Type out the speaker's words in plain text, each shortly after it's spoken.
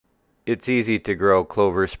It's easy to grow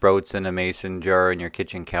clover sprouts in a mason jar on your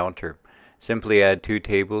kitchen counter. Simply add 2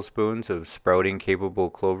 tablespoons of sprouting capable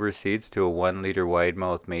clover seeds to a 1-liter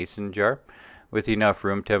wide-mouth mason jar with enough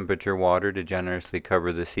room temperature water to generously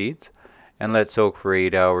cover the seeds, and let soak for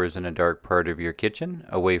 8 hours in a dark part of your kitchen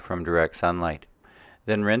away from direct sunlight.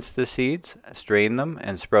 Then rinse the seeds, strain them,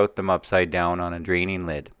 and sprout them upside down on a draining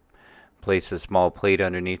lid. Place a small plate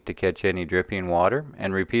underneath to catch any dripping water,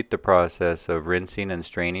 and repeat the process of rinsing and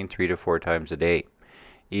straining 3 to 4 times a day.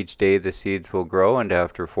 Each day the seeds will grow, and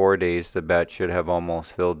after 4 days the batch should have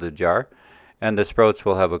almost filled the jar, and the sprouts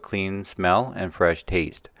will have a clean smell and fresh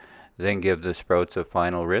taste. Then give the sprouts a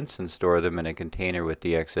final rinse and store them in a container with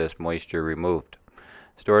the excess moisture removed.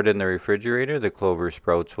 Stored in the refrigerator, the clover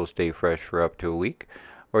sprouts will stay fresh for up to a week,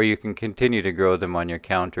 or you can continue to grow them on your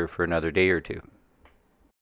counter for another day or two.